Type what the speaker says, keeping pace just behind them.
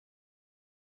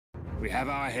We have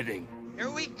our heading. Here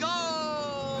we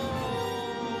go!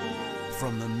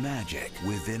 From the magic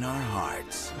within our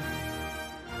hearts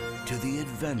to the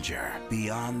adventure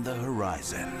beyond the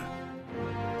horizon,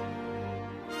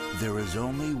 there is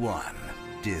only one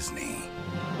Disney.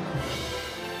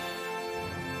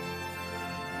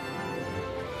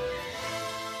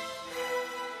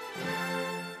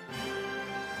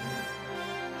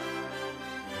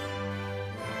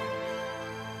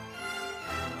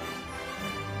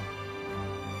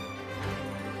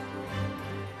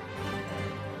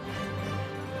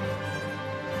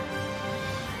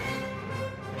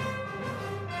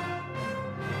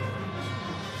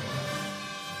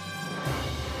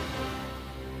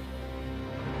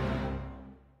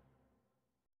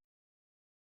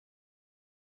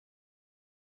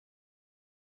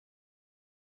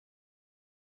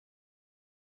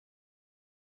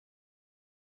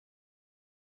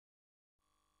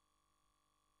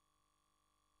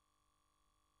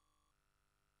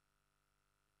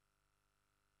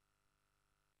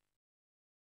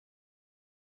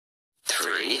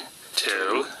 Three,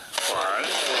 two, one.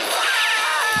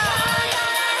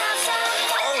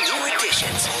 All new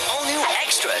editions, all new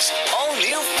extras, all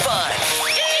new fun.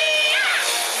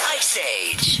 Ice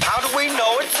Age. How do we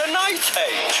know it's an ice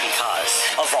age? Because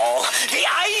of all the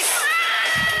ice.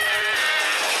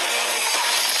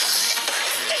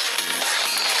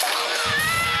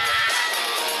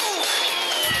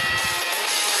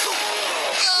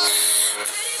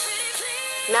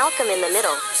 Malcolm in the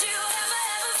Middle.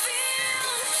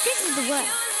 This is the world.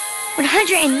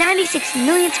 196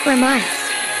 million square miles.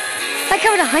 If I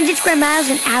covered 100 square miles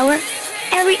an hour,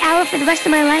 every hour for the rest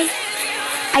of my life,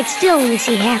 I'd still only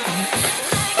see half of it.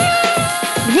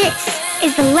 This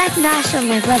is the left nostril of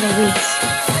my brother Reese.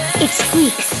 It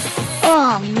squeaks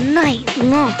all night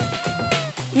long.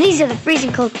 And these are the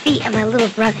freezing cold feet of my little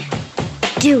brother,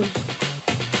 Dewey.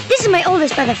 This is my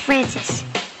oldest brother, Francis.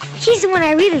 He's the one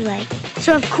I really like,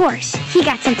 so of course, he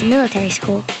got sent to military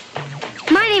school.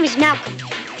 My name is Malcolm.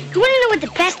 You want to know what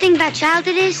the best thing about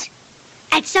childhood is?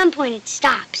 At some point, it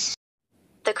stops.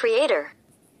 The creator.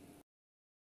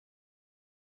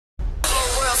 In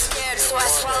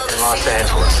Los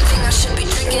Angeles.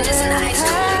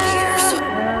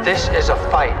 This is a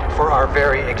fight for our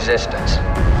very existence.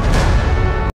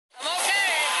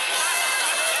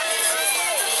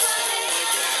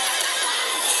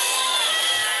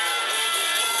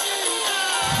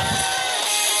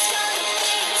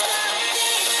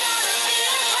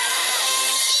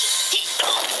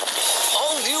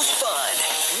 All new fun.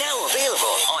 Now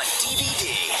available on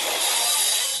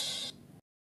DVD.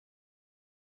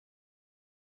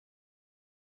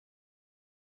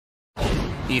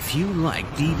 If you like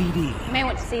DVD, You may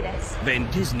want to see this. then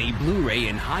Disney Blu-ray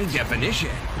in high definition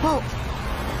Whoa.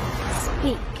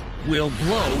 Speak. will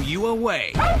blow you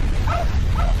away.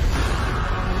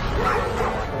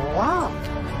 Wow.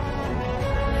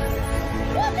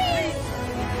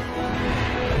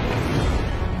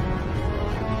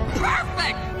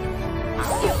 Perfect!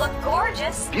 You look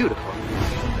gorgeous. Beautiful.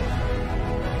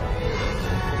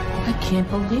 I can't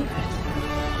believe it.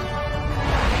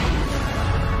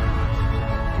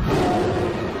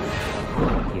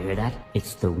 You hear that?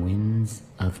 It's the winds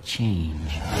of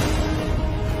change.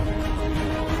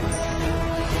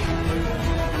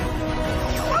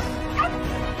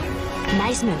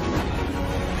 Nice move.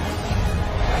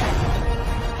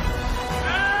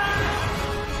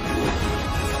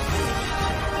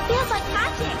 Feels like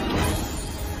magic.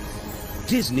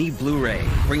 Disney Blu-ray,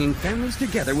 bringing families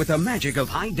together with the magic of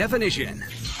high definition.